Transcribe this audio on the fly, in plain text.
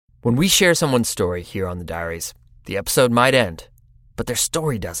When we share someone's story here on the Diaries, the episode might end, but their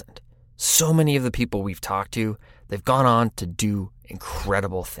story doesn't. So many of the people we've talked to, they've gone on to do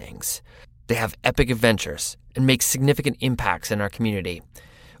incredible things. They have epic adventures and make significant impacts in our community.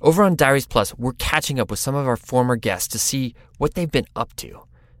 Over on Diaries Plus, we're catching up with some of our former guests to see what they've been up to.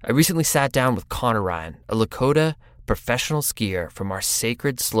 I recently sat down with Connor Ryan, a Lakota professional skier from our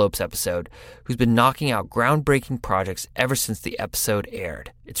Sacred Slopes episode, who's been knocking out groundbreaking projects ever since the episode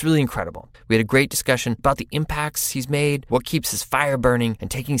aired. It's really incredible. We had a great discussion about the impacts he's made, what keeps his fire burning, and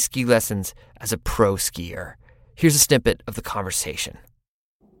taking ski lessons as a pro skier. Here's a snippet of the conversation.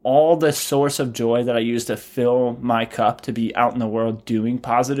 All the source of joy that I use to fill my cup to be out in the world doing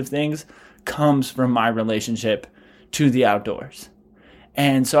positive things comes from my relationship to the outdoors.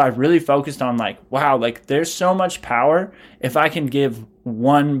 And so I really focused on wow, there's so much power if I can give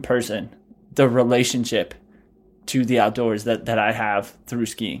one person the relationship to the outdoors that I have through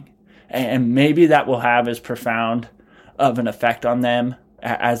skiing. And maybe that will have as profound of an effect on them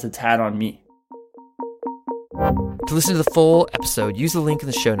as it's had on me. To listen to the full episode, use the link in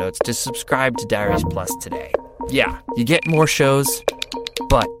the show notes to subscribe to Diaries Plus today. Yeah, you get more shows,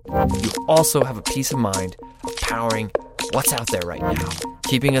 but you also have a peace of mind of powering what's out there right now,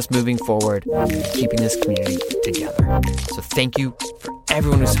 keeping us moving forward, keeping this community together. So thank you for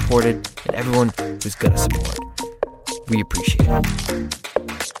everyone who supported and everyone who's going to support. We appreciate it.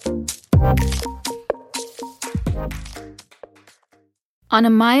 On a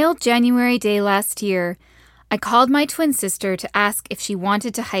mild January day last year, I called my twin sister to ask if she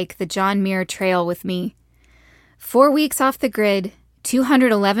wanted to hike the John Muir Trail with me. 4 weeks off the grid,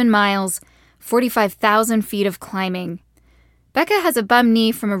 211 miles, 45,000 feet of climbing. Becca has a bum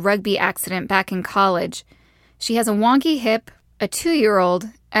knee from a rugby accident back in college. She has a wonky hip, a 2-year-old,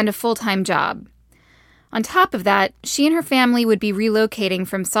 and a full-time job. On top of that, she and her family would be relocating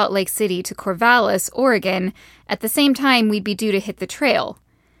from Salt Lake City to Corvallis, Oregon, at the same time we'd be due to hit the trail.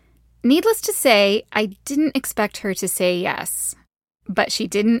 Needless to say, I didn't expect her to say yes. But she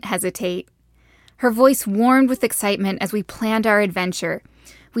didn't hesitate. Her voice warmed with excitement as we planned our adventure.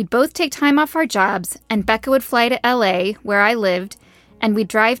 We'd both take time off our jobs, and Becca would fly to LA, where I lived, and we'd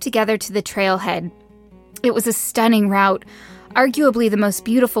drive together to the trailhead. It was a stunning route, arguably the most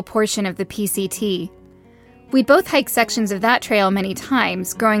beautiful portion of the PCT. We'd both hiked sections of that trail many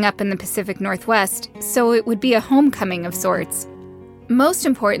times, growing up in the Pacific Northwest, so it would be a homecoming of sorts. Most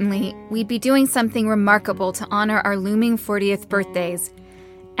importantly, we'd be doing something remarkable to honor our looming 40th birthdays,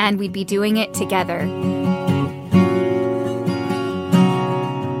 and we'd be doing it together.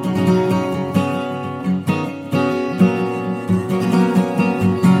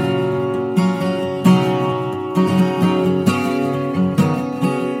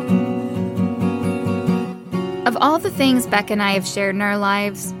 Of all the things Becca and I have shared in our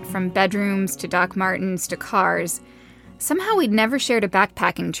lives, from bedrooms to Doc Martens to cars, somehow we'd never shared a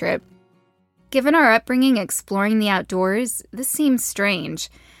backpacking trip. Given our upbringing exploring the outdoors, this seems strange.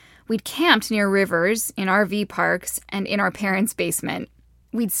 We'd camped near rivers, in RV parks, and in our parents' basement.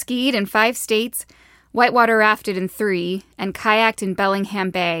 We'd skied in 5 states, whitewater rafted in 3, and kayaked in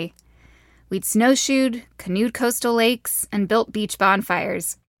Bellingham Bay. We'd snowshoed, canoed coastal lakes, and built beach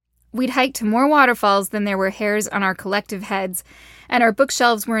bonfires. We'd hiked to more waterfalls than there were hairs on our collective heads, and our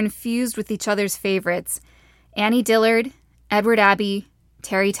bookshelves were infused with each other's favorites: Annie Dillard, Edward Abbey,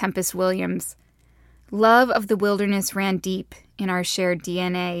 Terry Tempest Williams. Love of the wilderness ran deep in our shared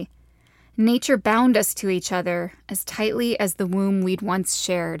DNA. Nature bound us to each other as tightly as the womb we'd once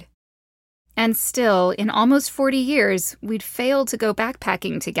shared. And still, in almost 40 years, we'd failed to go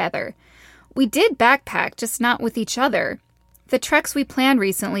backpacking together. We did backpack, just not with each other. The treks we planned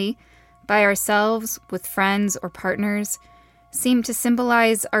recently, by ourselves, with friends or partners, seemed to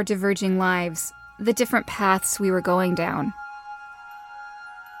symbolize our diverging lives, the different paths we were going down.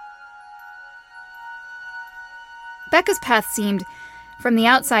 Becca's path seemed, from the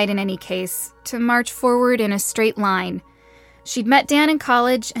outside in any case, to march forward in a straight line. She'd met Dan in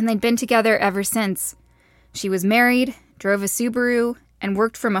college, and they'd been together ever since. She was married, drove a Subaru, and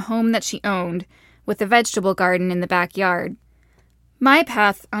worked from a home that she owned, with a vegetable garden in the backyard. My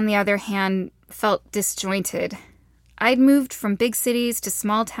path, on the other hand, felt disjointed. I'd moved from big cities to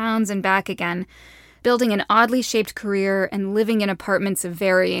small towns and back again, building an oddly shaped career and living in apartments of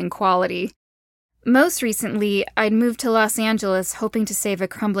varying quality. Most recently, I'd moved to Los Angeles hoping to save a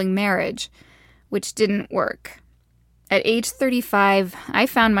crumbling marriage, which didn't work. At age 35, I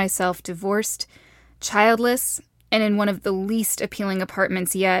found myself divorced, childless, and in one of the least appealing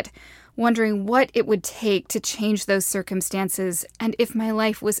apartments yet, wondering what it would take to change those circumstances and if my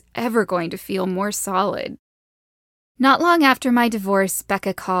life was ever going to feel more solid. Not long after my divorce,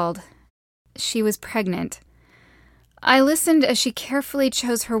 Becca called. She was pregnant. I listened as she carefully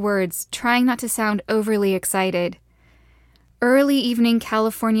chose her words, trying not to sound overly excited. Early evening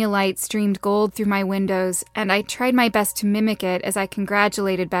California light streamed gold through my windows, and I tried my best to mimic it as I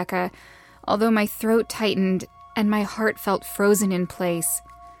congratulated Becca, although my throat tightened and my heart felt frozen in place.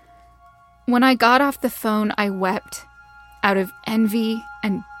 When I got off the phone, I wept, out of envy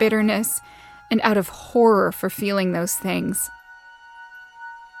and bitterness, and out of horror for feeling those things.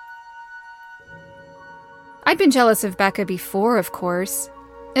 I'd been jealous of Becca before, of course.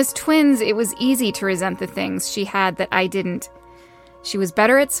 As twins, it was easy to resent the things she had that I didn't. She was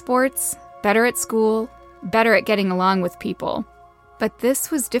better at sports, better at school, better at getting along with people. But this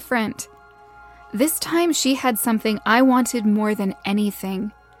was different. This time she had something I wanted more than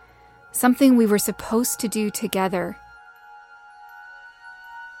anything. Something we were supposed to do together.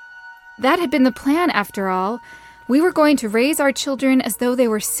 That had been the plan, after all. We were going to raise our children as though they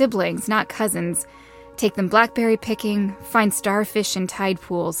were siblings, not cousins. Take them blackberry picking, find starfish in tide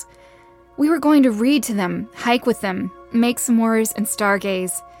pools. We were going to read to them, hike with them, make s'mores and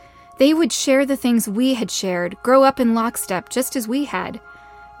stargaze. They would share the things we had shared, grow up in lockstep just as we had.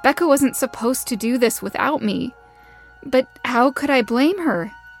 Becca wasn't supposed to do this without me. But how could I blame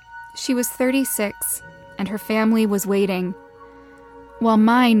her? She was 36, and her family was waiting, while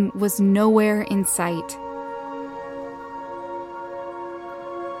mine was nowhere in sight.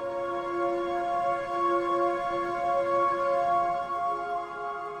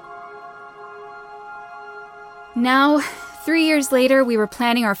 Now, 3 years later, we were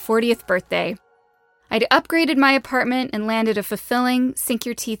planning our 40th birthday. I'd upgraded my apartment and landed a fulfilling,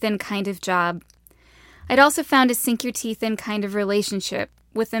 sink-your-teeth-in kind of job. I'd also found a sink-your-teeth-in kind of relationship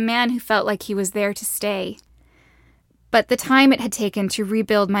with a man who felt like he was there to stay. But the time it had taken to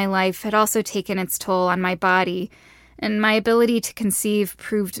rebuild my life had also taken its toll on my body, and my ability to conceive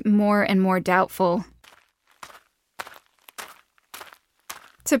proved more and more doubtful.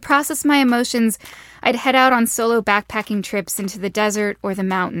 To process my emotions, I'd head out on solo backpacking trips into the desert or the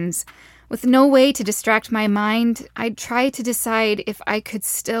mountains. With no way to distract my mind, I'd try to decide if I could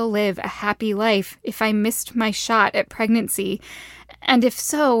still live a happy life if I missed my shot at pregnancy, and if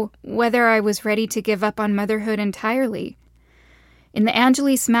so, whether I was ready to give up on motherhood entirely. In the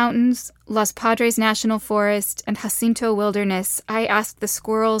Angeles Mountains, Los Padres National Forest, and Jacinto Wilderness, I asked the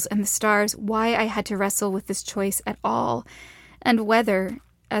squirrels and the stars why I had to wrestle with this choice at all, and whether,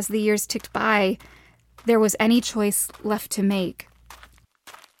 as the years ticked by, there was any choice left to make.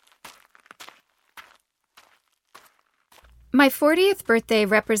 My 40th birthday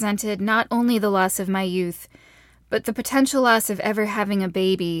represented not only the loss of my youth, but the potential loss of ever having a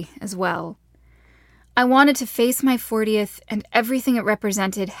baby as well. I wanted to face my 40th and everything it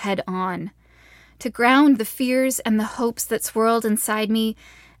represented head on, to ground the fears and the hopes that swirled inside me,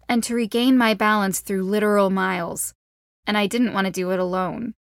 and to regain my balance through literal miles. And I didn't want to do it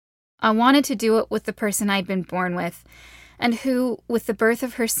alone. I wanted to do it with the person I'd been born with, and who, with the birth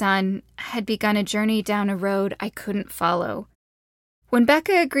of her son, had begun a journey down a road I couldn't follow. When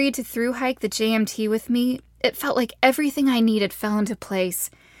Becca agreed to thru-hike the JMT with me, it felt like everything I needed fell into place.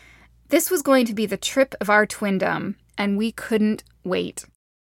 This was going to be the trip of our Twindom, and we couldn't wait.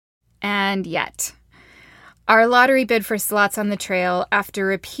 And yet, our lottery bid for slots on the trail, after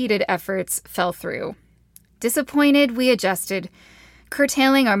repeated efforts, fell through. Disappointed, we adjusted,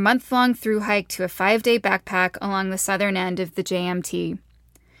 curtailing our month-long thru-hike to a 5-day backpack along the southern end of the JMT.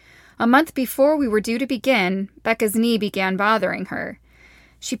 A month before we were due to begin, Becca's knee began bothering her.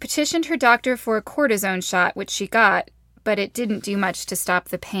 She petitioned her doctor for a cortisone shot, which she got, but it didn't do much to stop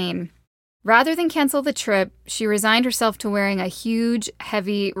the pain. Rather than cancel the trip, she resigned herself to wearing a huge,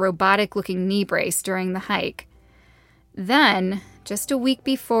 heavy, robotic-looking knee brace during the hike. Then, just a week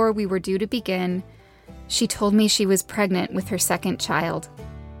before we were due to begin, she told me she was pregnant with her second child.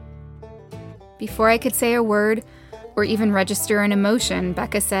 Before I could say a word, or even register an emotion,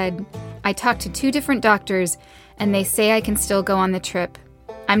 Becca said, "I talked to 2 different doctors, and they say I can still go on the trip.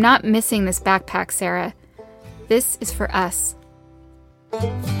 I'm not missing this backpack, Sarah. This is for us."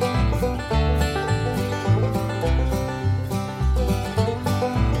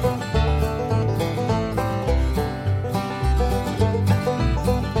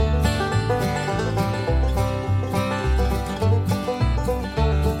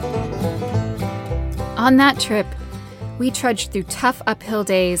 On that trip, we trudged through tough uphill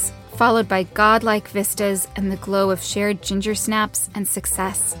days, followed by godlike vistas and the glow of shared ginger snaps and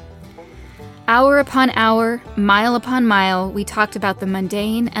success. Hour upon hour, mile upon mile, we talked about the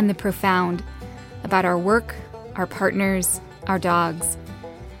mundane and the profound, about our work, our partners, our dogs.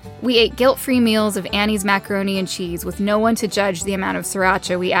 We ate guilt-free meals of Annie's macaroni and cheese with no one to judge the amount of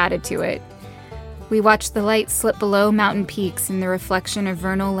sriracha we added to it. We watched the light slip below mountain peaks in the reflection of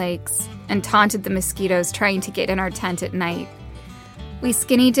vernal lakes and taunted the mosquitoes trying to get in our tent at night. We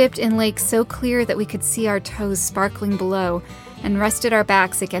skinny dipped in lakes so clear that we could see our toes sparkling below and rested our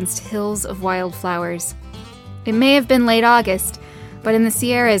backs against hills of wildflowers. It may have been late August, but in the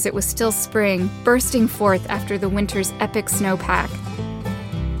Sierras it was still spring, bursting forth after the winter's epic snowpack.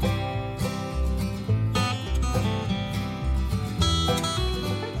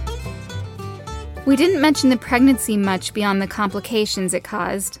 We didn't mention the pregnancy much beyond the complications it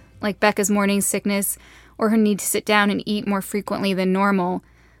caused, like Becca's morning sickness or her need to sit down and eat more frequently than normal,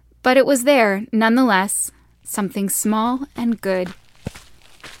 but it was there, nonetheless, something small and good.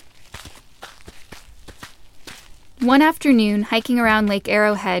 One afternoon, hiking around Lake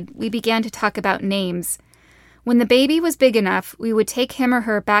Arrowhead, we began to talk about names. When the baby was big enough, we would take him or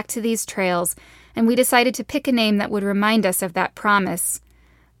her back to these trails, and we decided to pick a name that would remind us of that promise.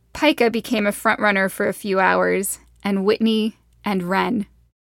 Pika became a frontrunner for a few hours, and Whitney and Wren.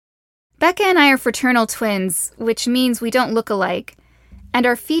 Becca and I are fraternal twins, which means we don't look alike, and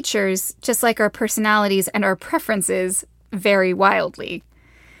our features, just like our personalities and our preferences, vary wildly.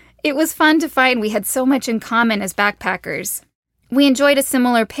 It was fun to find we had so much in common as backpackers. We enjoyed a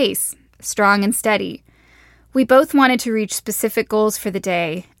similar pace, strong and steady. We both wanted to reach specific goals for the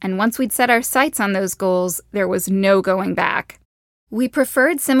day, and once we'd set our sights on those goals, there was no going back. We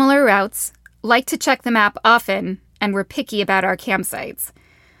preferred similar routes, liked to check the map often, and were picky about our campsites.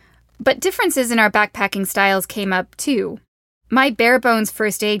 But differences in our backpacking styles came up, too. My bare-bones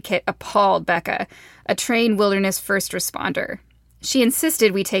first aid kit appalled Becca, a trained wilderness first responder. She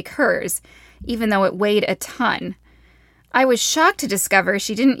insisted we take hers, even though it weighed a ton. I was shocked to discover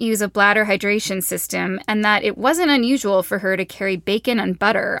she didn't use a bladder hydration system and that it wasn't unusual for her to carry bacon and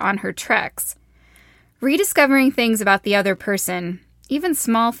butter on her treks. Rediscovering things about the other person, even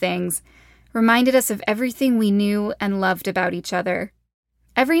small things, reminded us of everything we knew and loved about each other.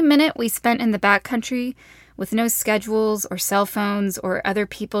 Every minute we spent in the backcountry, with no schedules or cell phones or other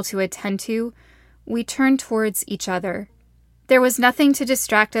people to attend to, we turned towards each other. There was nothing to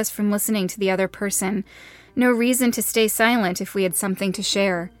distract us from listening to the other person, no reason to stay silent if we had something to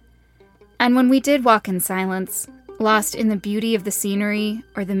share. And when we did walk in silence, lost in the beauty of the scenery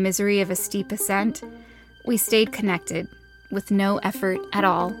or the misery of a steep ascent, we stayed connected, with no effort at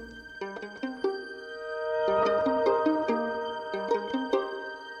all.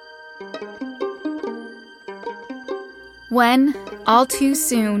 When, all too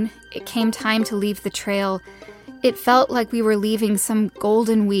soon, it came time to leave the trail, it felt like we were leaving some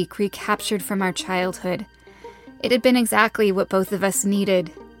golden week recaptured from our childhood. It had been exactly what both of us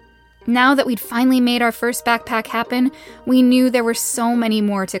needed. Now that we'd finally made our first backpack happen, we knew there were so many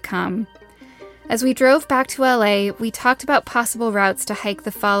more to come. As we drove back to LA, we talked about possible routes to hike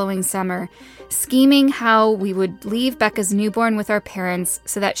the following summer, scheming how we would leave Becca's newborn with our parents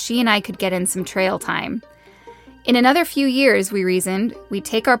so that she and I could get in some trail time. In another few years, we reasoned, we'd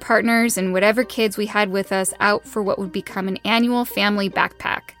take our partners and whatever kids we had with us out for what would become an annual family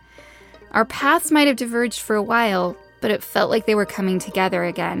backpack. Our paths might have diverged for a while, but it felt like they were coming together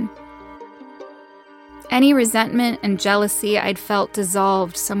again. Any resentment and jealousy I'd felt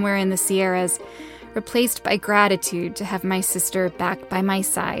dissolved somewhere in the Sierras, replaced by gratitude to have my sister back by my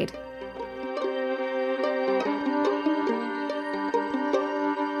side.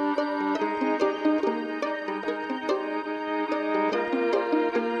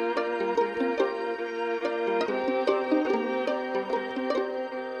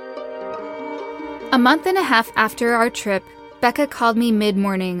 A month and a half after our trip, Becca called me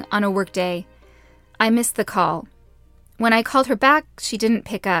mid-morning on a workday. I missed the call. When I called her back, she didn't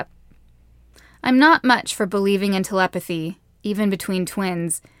pick up. I'm not much for believing in telepathy, even between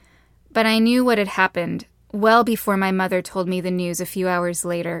twins, but I knew what had happened well before my mother told me the news a few hours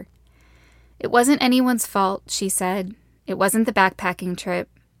later. It wasn't anyone's fault, she said. It wasn't the backpacking trip,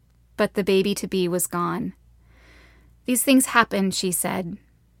 but the baby-to-be was gone. These things happened, she said.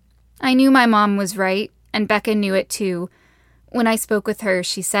 I knew my mom was right, and Becca knew it too. When I spoke with her,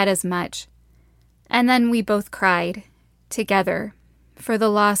 she said as much. And then we both cried, together, for the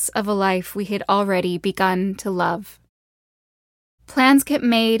loss of a life we had already begun to love. Plans get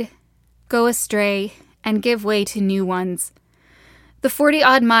made, go astray, and give way to new ones. The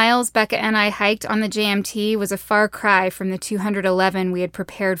 40-odd miles Becca and I hiked on the JMT was a far cry from the 211 we had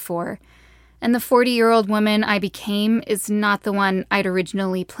prepared for, and the 40-year-old woman I became is not the one I'd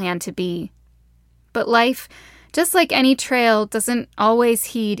originally planned to be. But life, just like any trail, doesn't always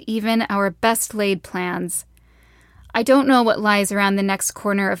heed even our best-laid plans. I don't know what lies around the next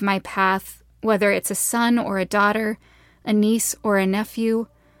corner of my path, whether it's a son or a daughter, a niece or a nephew,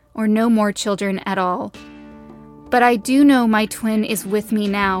 or no more children at all. But I do know my twin is with me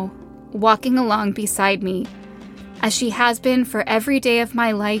now, walking along beside me, as she has been for every day of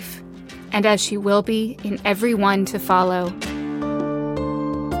my life, and as she will be in every one to follow.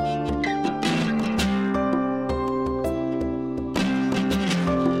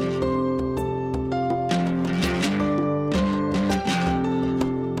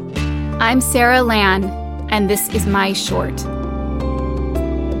 I'm Sarah Lann, and this is my short.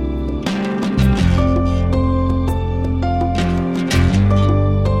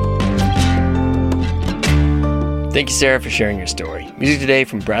 Thank you, Sarah, for sharing your story. Music today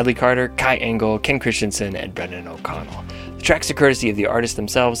from Bradley Carter, Kai Engel, Ken Christensen, and Brendan O'Connell. The tracks are courtesy of the artists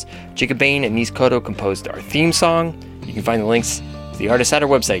themselves. Jacob Bain and Nis Cotto composed our theme song. You can find the links to the artists at our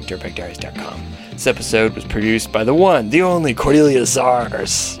website, dirtbagdiaries.com. This episode was produced by the one, the only Cordelia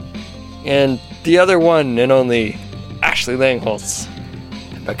Zars. And the other one and only Ashley Langholtz.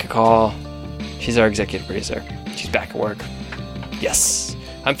 And Becca Call, she's our executive producer. She's back at work. Yes,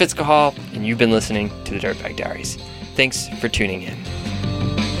 I'm Fitz Cahal, and you've been listening to the Dirtbag Diaries. Thanks for tuning in.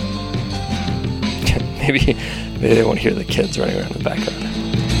 Maybe they won't hear the kids running around in the background.